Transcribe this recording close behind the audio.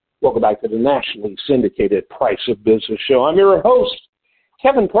Welcome back to the nationally syndicated Price of Business show. I'm your host,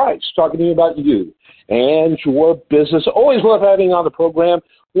 Kevin Price, talking to you about you and your business. Always love having you on the program.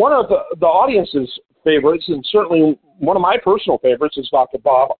 One of the audience's favorites, and certainly one of my personal favorites, is Dr.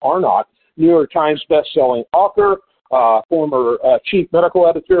 Bob Arnot, New York Times bestselling author, former chief medical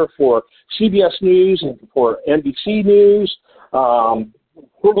editor for CBS News and for NBC News,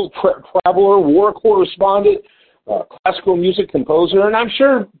 world traveler, war correspondent, classical music composer, and I'm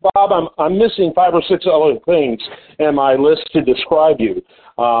sure, Bob, I'm missing 5 or 6 other things in my list to describe you.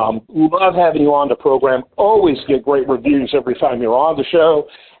 Love having you on the program. Always get great reviews every time you're on the show,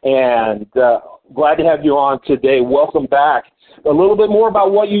 and glad to have you on today. Welcome back. A little bit more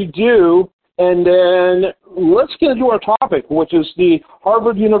about what you do, and then let's get into our topic, which is the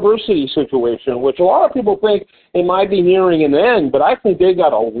Harvard University situation, which a lot of people think it might be nearing an end, but I think they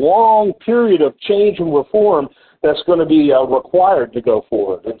got a long period of change and reform that's going to be required to go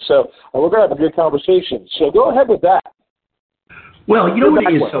forward. And so we're going to have a good conversation. So go ahead with that. Well, you know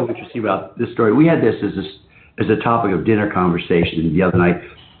what is so interesting about this story? We had this as a topic of dinner conversation the other night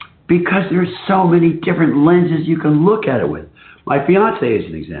because there's so many different lenses you can look at it with. My fiance is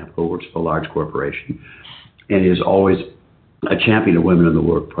an example, works for a large corporation and is always a champion of women in the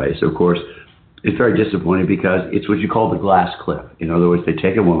workplace. Of course, it's very disappointing because it's what you call the glass cliff. In other words, they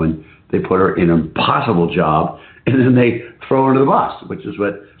take a woman, they put her in an impossible job, and then they throw her under the bus, which is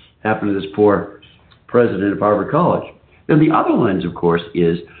what happened to this poor president of Harvard College. Then the other lens, of course,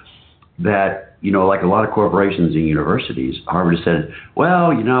 is that, like a lot of corporations and universities, Harvard has said, well,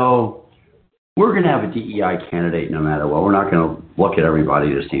 we're going to have a DEI candidate no matter what. We're not going to look at everybody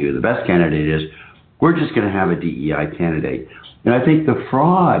to see who the best candidate is. We're just going to have a DEI candidate. And I think the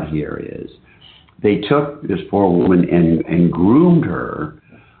fraud here is they took this poor woman and groomed her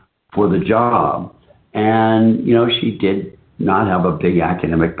for the job. And, she did not have a big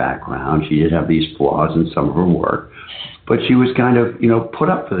academic background. She did have these flaws in some of her work. But she was kind of, put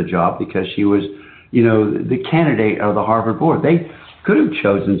up for the job because she was, the candidate of the Harvard board. They could have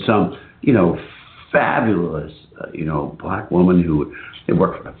chosen some, fabulous, black woman who had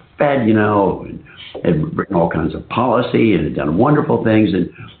worked for the Fed, and had written all kinds of policy and had done wonderful things and,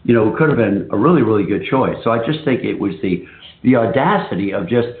 could have been a really, really good choice. So I just think it was the audacity of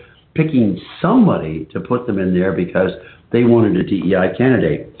just picking somebody to put them in there because they wanted a DEI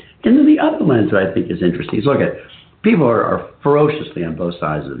candidate. And then the other lens that I think is interesting is, look at, people are ferociously on both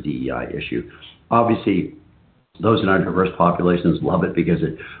sides of the DEI issue. Obviously, those in our diverse populations love it because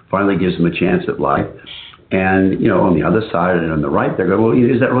it finally gives them a chance at life. And, on the other side and on the right, they're going, well,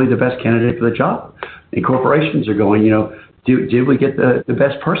 is that really the best candidate for the job? And corporations are going, did we get the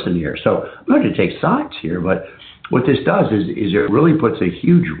best person here? So I'm not going to take sides here, but what this does is it really puts a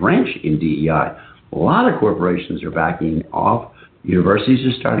huge wrench in DEI. A lot of corporations are backing off. Universities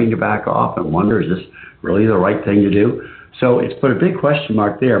are starting to back off and wonder, is this really the right thing to do? So it's put a big question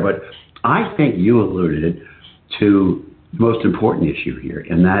mark there. But I think you alluded to the most important issue here,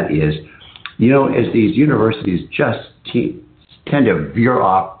 and that is, as these universities just tend to veer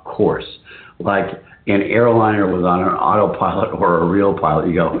off course, like an airliner was on an autopilot or a real pilot,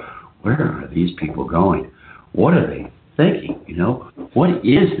 you go, where are these people going? What are they thinking? What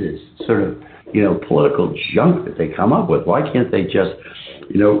is this sort of, political junk that they come up with? Why can't they just,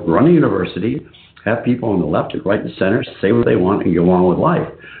 run a university, have people on the left and right and center say what they want and go on with life?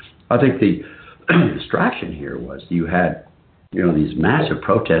 I think the distraction here was you had, these massive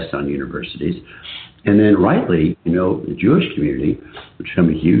protests on universities, and then rightly, the Jewish community, which I'm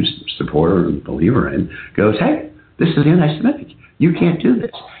a huge supporter and believer in, goes, hey, this is anti-Semitic. You can't do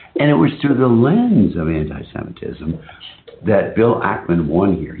this. And it was through the lens of anti-Semitism that Bill Ackman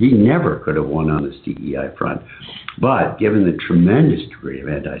won here. He never could have won on this DEI front. But given the tremendous degree of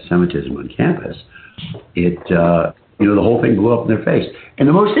anti-Semitism on campus, the whole thing blew up in their face. And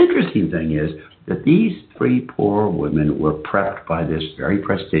the most interesting thing is that these 3 poor women were prepped by this very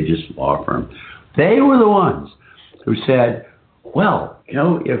prestigious law firm. They were the ones who said, well,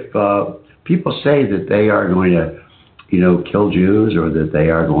 if people say that they are going to, kill Jews, or that they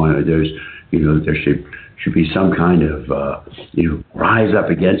are going to, there should be some kind of, rise up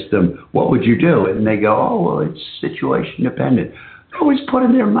against them, what would you do? And they go, oh, well, it's situation dependent. They're always put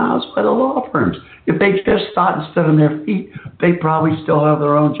in their mouths by the law firms. If they just thought and stood on their feet, they probably still have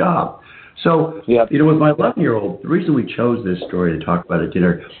their own job. So, with my 11-year-old, the reason we chose this story to talk about at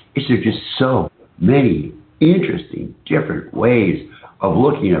dinner is there's just so many interesting, different ways of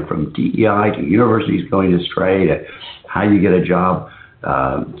looking at, from DEI to universities going astray to how you get a job,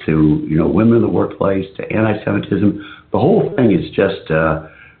 to women in the workplace, to anti-Semitism. The whole thing is just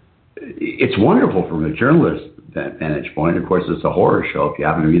it's wonderful from a journalist vantage point. Of course, it's a horror show if you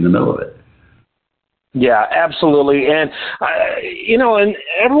happen to be in the middle of it. Yeah, absolutely. And, and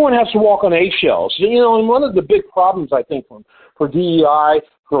everyone has to walk on eggshells. And one of the big problems, I think, for DEI,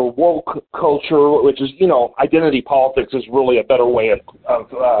 for woke culture, which is, identity politics is really a better way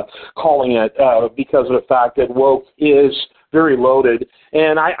of calling it because of the fact that woke is very loaded.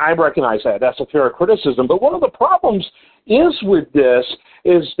 And I recognize that. That's a fair criticism. But one of the problems is with this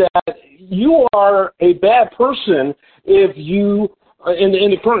is that you are a bad person if you, in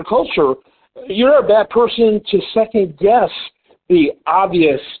the current culture, you're a bad person to second guess the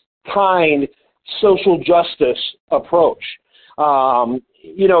obvious, kind, social justice approach. You're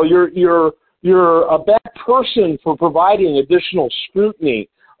a bad person for providing additional scrutiny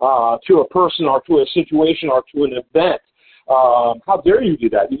to a person or to a situation or to an event. How dare you do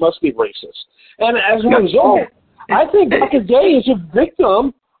that? You must be racist. And as a result, I think Dr. Gay is a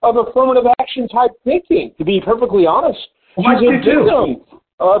victim of affirmative action type thinking, to be perfectly honest. She's a victim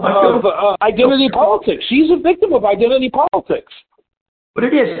of identity politics. She's a victim of identity politics. But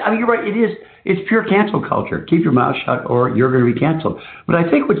it is. I mean, you're right. It is. It's pure cancel culture. Keep your mouth shut, or you're going to be canceled. But I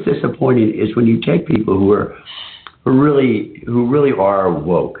think what's disappointing is when you take people who really are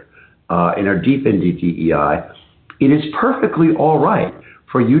woke and are deep into DEI. It is perfectly all right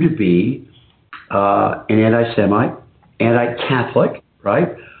for you to be an anti-Semite, anti-Catholic,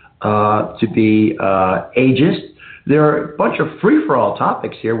 right? To be ageist. There are a bunch of free-for-all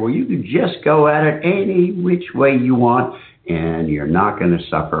topics here where you can just go at it any which way you want, and you're not going to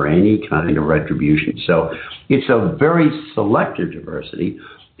suffer any kind of retribution. So it's a very selective diversity.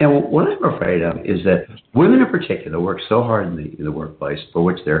 And what I'm afraid of is that women in particular work so hard in the workplace, for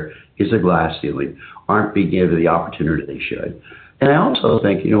which there is a glass ceiling, aren't being given the opportunity they should. And I also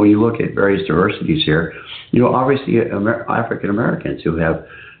think, when you look at various diversities here, obviously African Americans who have,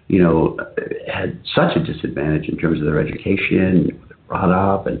 had such a disadvantage in terms of their education, brought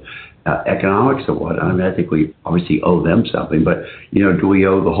up, and economics and what. I mean, I think we obviously owe them something, but, do we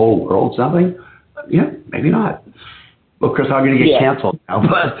owe the whole world something? Yeah, maybe not. Well, Chris, I'm going to get canceled now,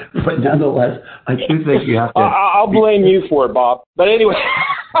 but nonetheless, I do think you have to. I'll blame you for it, Bob. But anyway,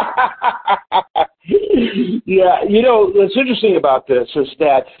 what's interesting about this is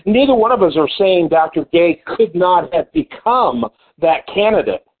that neither one of us are saying Dr. Gay could not have become that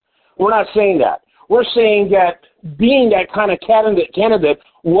candidate. We're not saying that. We're saying that being that kind of candidate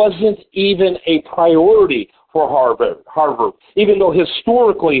wasn't even a priority for Harvard, even though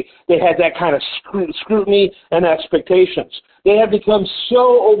historically they had that kind of scrutiny and expectations. They had become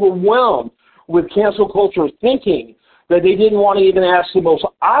so overwhelmed with cancel culture thinking that they didn't want to even ask the most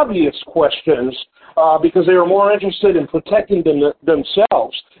obvious questions because they were more interested in protecting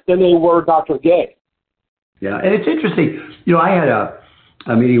themselves than they were Dr. Gay. Yeah, and it's interesting. I had a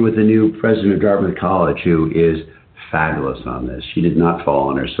meeting with the new president of Dartmouth College, who is fabulous on this. She did not fall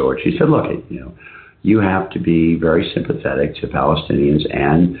on her sword. She said, look, you have to be very sympathetic to Palestinians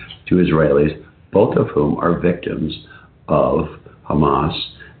and to Israelis, both of whom are victims of Hamas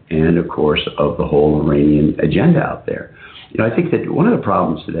and, of course, of the whole Iranian agenda out there. I think that one of the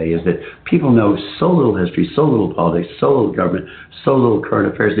problems today is that people know so little history, so little politics, so little government, so little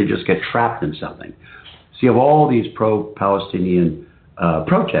current affairs, they just get trapped in something. So you have all these pro-Palestinian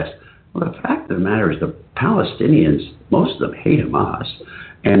protests. Well, the fact of the matter is the Palestinians, most of them hate Hamas,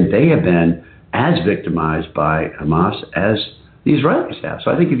 and they have been as victimized by Hamas as the Israelis have.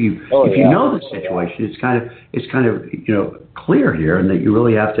 So I think if you know the situation, it's kind of clear here, and that you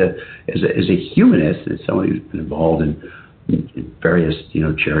really have to, as a humanist, as someone who's been involved in various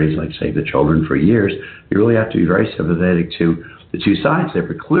charities like Save the Children for years, you really have to be very sympathetic to the two sides there,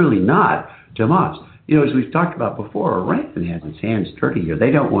 but clearly not to Hamas. As we've talked about before, Iran has its hands dirty here.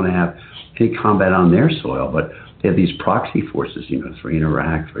 They don't want to have any combat on their soil, but they have these proxy forces, 3 in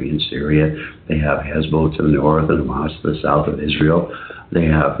Iraq, 3 in Syria. They have Hezbollah to the north and Hamas to the south of Israel. They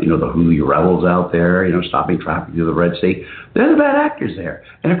have, the Houthi rebels out there, stopping traffic through the Red Sea. They're the bad actors there.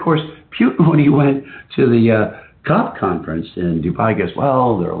 And, of course, Putin, when he went to the COP conference in Dubai, goes,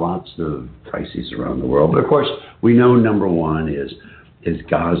 well, there are lots of crises around the world. But, of course, we know number one is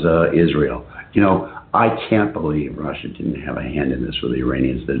Gaza, Israel. I can't believe Russia didn't have a hand in this with the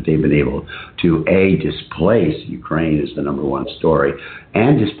Iranians, that they've been able to, displace Ukraine as the number one story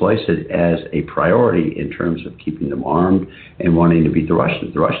and displace it as a priority in terms of keeping them armed and wanting to beat the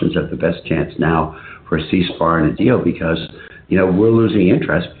Russians. The Russians have the best chance now for a ceasefire and a deal because, we're losing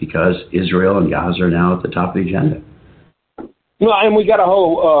interest because Israel and Gaza are now at the top of the agenda. No, and we got a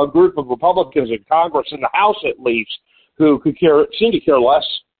whole group of Republicans in Congress, in the House at least, who seem to care less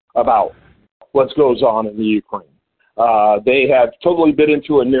about what goes on in the Ukraine. They have totally bit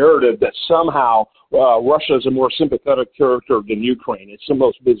into a narrative that somehow Russia is a more sympathetic character than Ukraine. It's the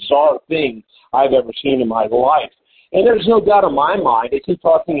most bizarre thing I've ever seen in my life. And there's no doubt in my mind, they keep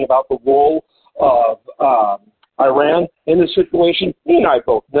talking about the role of Iran in this situation. You and I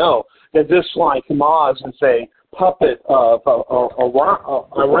both know that this like Hamas is a puppet of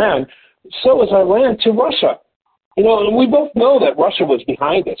Iran. So is Iran to Russia. You know, and we both know that Russia was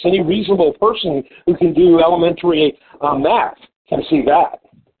behind this. Any reasonable person who can do elementary math can see that.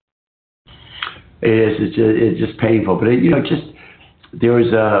 It is. It's just painful. But, there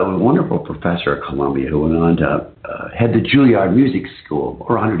was a wonderful professor at Columbia who went on to head the Juilliard Music School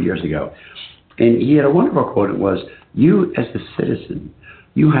over 100 years ago. And he had a wonderful quote. It was, you as a citizen,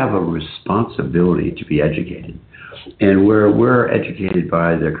 you have a responsibility to be educated. And we're educated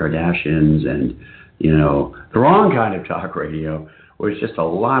by the Kardashians and, the wrong kind of talk radio, where it's just a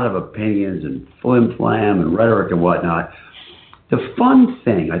lot of opinions and flim-flam and rhetoric and whatnot. The fun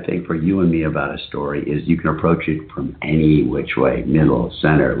thing, I think, for you and me about a story is you can approach it from any which way, middle,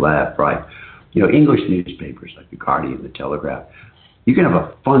 center, left, right. English newspapers like The Guardian, The Telegraph, you can have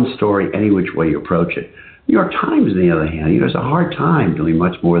a fun story any which way you approach it. New York Times, on the other hand, it's a hard time doing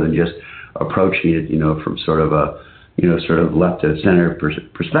much more than just approaching it, from sort of a, sort of left to center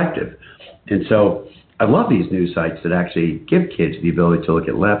perspective. And so I love these news sites that actually give kids the ability to look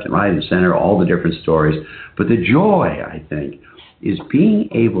at left and right and center, all the different stories. But the joy, I think, is being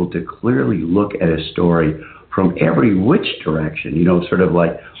able to clearly look at a story from every which direction, sort of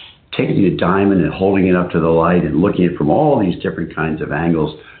like taking a diamond and holding it up to the light and looking at it from all these different kinds of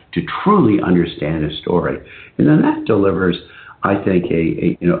angles to truly understand a story. And then that delivers, I think,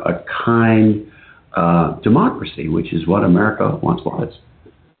 a kind democracy, which is what America once was.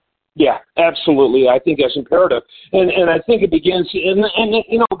 Yeah, absolutely. I think that's imperative. And I think it begins, and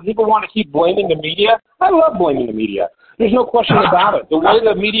people want to keep blaming the media. I love blaming the media. There's no question about it. The way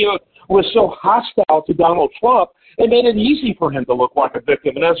the media was so hostile to Donald Trump, it made it easy for him to look like a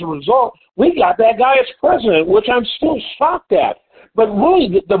victim. And as a result, we got that guy as president, which I'm still shocked at. But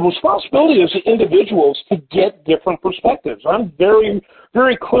really, the responsibility is individuals to get different perspectives. I'm very,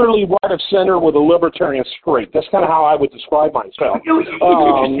 very clearly right of center with a libertarian streak. That's kind of how I would describe myself. What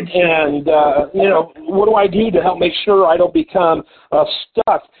do I do to help make sure I don't become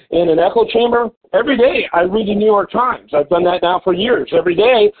stuck in an echo chamber? Every day I read the New York Times. I've done that now for years. Every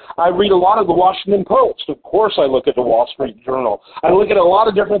day I read a lot of the Washington Post. Of course I look at the Wall Street Journal. I look at a lot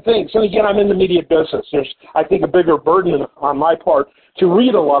of different things. And again, I'm in the media business. There's, I think, a bigger burden on my part to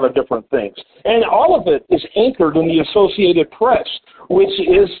read a lot of different things. And all of it is anchored in the Associated Press, which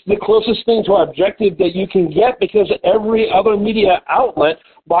is the closest thing to objective that you can get because every other media outlet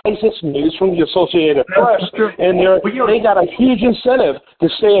buys its news from the Associated Press, and they got a huge incentive to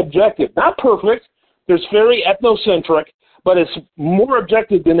stay objective. Not perfect. There's very ethnocentric, but it's more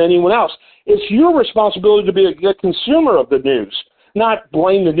objective than anyone else. It's your responsibility to be a good consumer of the news, not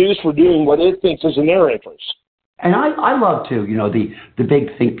blame the news for doing what it thinks is in their interest. And I love, too, the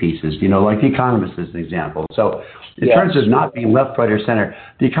big think pieces, like The Economist is an example. So in terms of not being left, right, or center,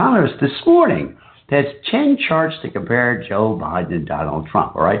 The Economist this morning has 10 charts to compare Joe Biden and Donald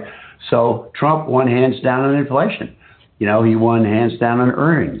Trump, all right? So Trump won hands down on inflation. He won hands down on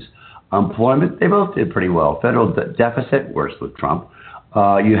earnings. Employment, they both did pretty well. Federal deficit, worse with Trump.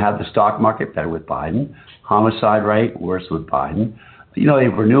 You have the stock market, better with Biden. Homicide rate, worse with Biden. They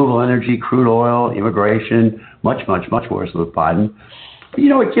have renewable energy, crude oil, immigration, much, much, much worse with Biden.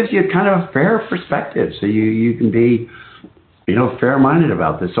 It gives you kind of a fair perspective, so you can be, fair-minded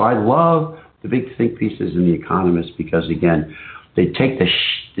about this. So I love the big think pieces in The Economist because, again, they take the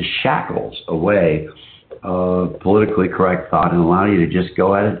shackles away of politically correct thought and allow you to just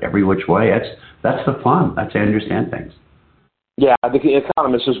go at it every which way. That's the fun. That's how I understand things. Yeah, The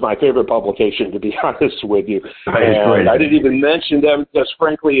Economist is my favorite publication, to be honest with you. And I didn't even mention them because,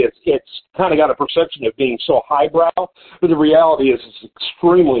 frankly, it's kind of got a perception of being so highbrow, but the reality is it's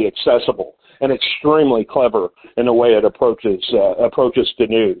extremely accessible and extremely clever in the way it approaches the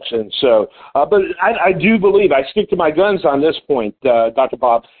news. And so, but I do believe, I stick to my guns on this point, Dr.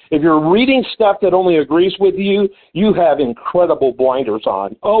 Bob. If you're reading stuff that only agrees with you, you have incredible blinders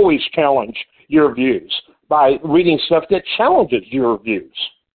on. Always challenge your views by reading stuff that challenges your views.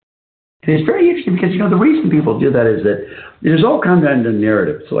 It's very interesting because, the reason people do that is that there's all kinds of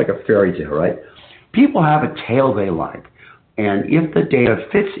narrative. It's like a fairy tale, right? People have a tale they like. And if the data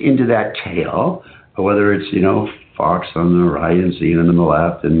fits into that tale, whether it's, Fox on the right and CNN on the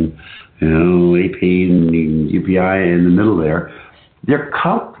left and, AP and UPI in the middle there, they're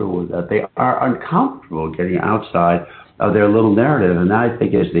comfortable with that. They are uncomfortable getting outside of their little narrative. And that, I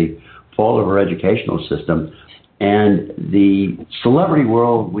think, is the fault of our educational system. and the celebrity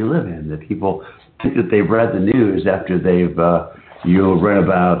world we live in, that people think that they've read the news after they've read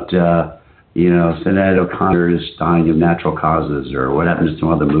about Sinead O'Connor is dying of natural causes, or what happens to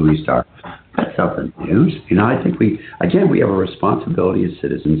some other movie star. That's not the news. I think we have a responsibility as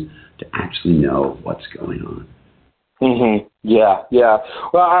citizens to actually know what's going on. Mm-hmm. Yeah.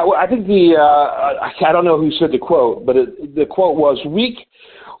 Well, I think I don't know who said the quote, but the quote was,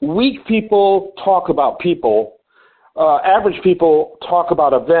 weak people talk about people, average people talk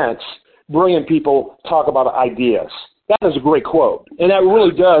about events, brilliant people talk about ideas. That is a great quote, and that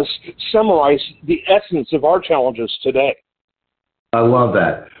really does summarize the essence of our challenges today. I love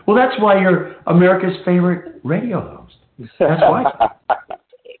that. Well, that's why you're America's favorite radio host. That's why.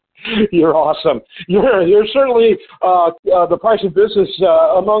 You're awesome. You're certainly the Price of Business,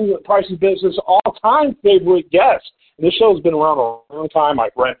 among the Price of Business all-time favorite guests. And this show's been around a long time, my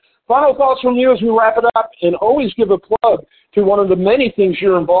friend. Final thoughts from you as we wrap it up, and always give a plug to one of the many things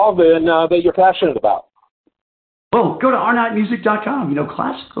you're involved in that you're passionate about. Well, go to arnotmusic.com.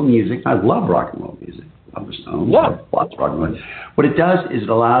 Classical music. I love rock and roll music. Love the Stones. Yeah. Lots of rock and roll. What it does is it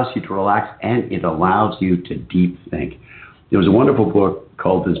allows you to relax, and it allows you to deep think. There was a wonderful book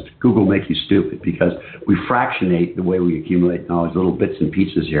called Does Google Make You Stupid? Because we fractionate the way we accumulate knowledge, little bits and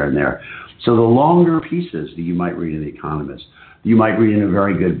pieces here and there. So the longer pieces that you might read in The Economist, you might read in a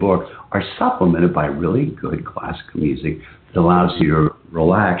very good book, are supplemented by really good classical music that allows you to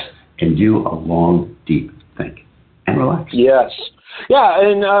relax and do a long, deep think and relax. Yes. Yeah,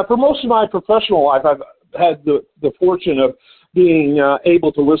 and for most of my professional life, I've had the fortune of being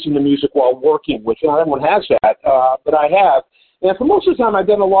able to listen to music while working, which not everyone has that, but I have. And for most of the time, I've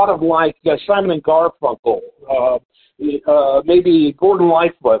done a lot of Simon and Garfunkel, maybe Gordon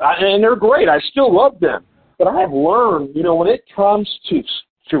Lightfoot, and they're great. I still love them. But I have learned, when it comes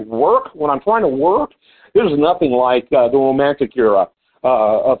to work, when I'm trying to work, there's nothing like the Romantic era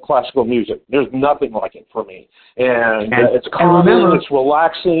of classical music. There's nothing like it for me. And it's calming, it's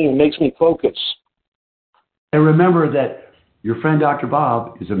relaxing, it makes me focus. And remember that your friend Dr.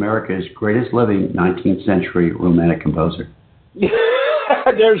 Bob is America's greatest living 19th century romantic composer.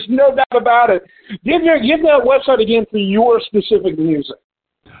 There's no doubt about it. Give that website again for your specific music.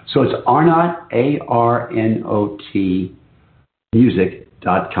 So it's Arnot, ARNOT,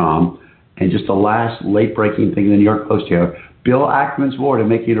 music.com. And just the last late-breaking thing in the New York Post here, Bill Ackerman's war to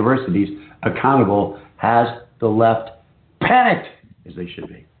make universities accountable has the left panicked, as they should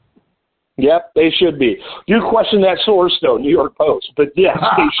be. Yep, they should be. Do question that source, though, New York Post. But yes,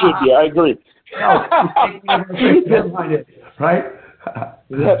 they should be. I agree. Right?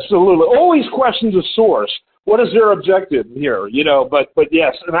 Absolutely. Always question the source. What is their objective here? But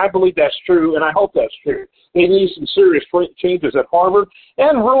yes, and I believe that's true, and I hope that's true. They need some serious changes at Harvard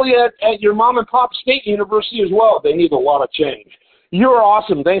and really at your mom and pop state university as well. They need a lot of change. You're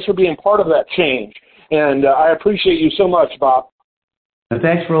awesome. Thanks for being part of that change. And I appreciate you so much, Bob. And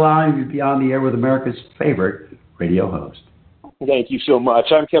thanks for allowing me to be on the air with America's favorite radio host. Thank you so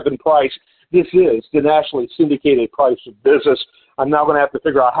much. I'm Kevin Price. This is the nationally syndicated Price of Business. I'm now going to have to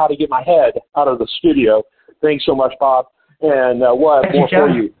figure out how to get my head out of the studio. Thanks so much, Bob. And we'll have more for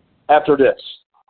you after this.